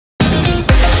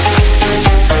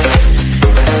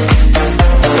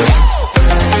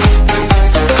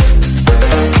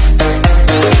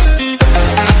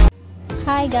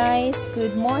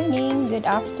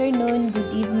afternoon,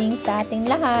 good evening sa ating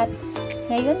lahat.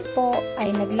 Ngayon po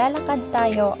ay naglalakad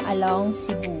tayo along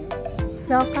Cebu.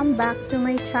 Welcome back to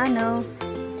my channel,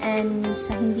 and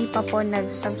sa hindi pa po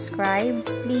nag-subscribe,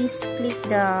 please click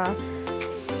the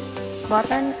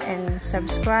button and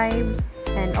subscribe,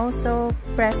 and also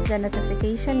press the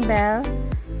notification bell,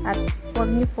 at huwag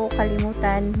niyo po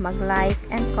kalimutan mag-like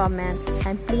and comment,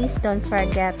 and please don't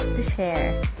forget to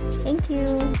share. Thank you!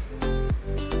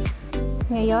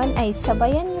 Ngayon ay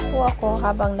sabayan niyo po ako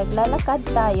habang naglalakad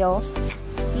tayo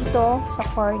dito sa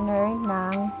corner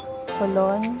ng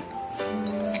Colon,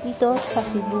 dito sa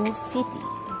Cebu City.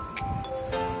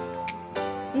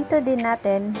 Dito din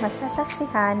natin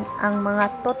masasaksihan ang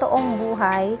mga totoong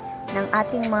buhay ng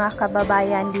ating mga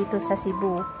kababayan dito sa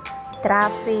Cebu.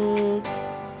 Traffic,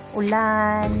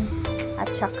 ulan, at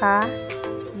saka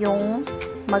yung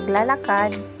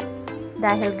maglalakad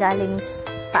dahil galing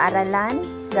paaralan,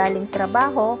 galing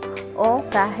trabaho, o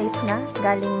kahit na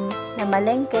galing na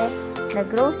malengke, na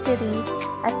grocery,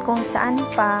 at kung saan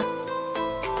pa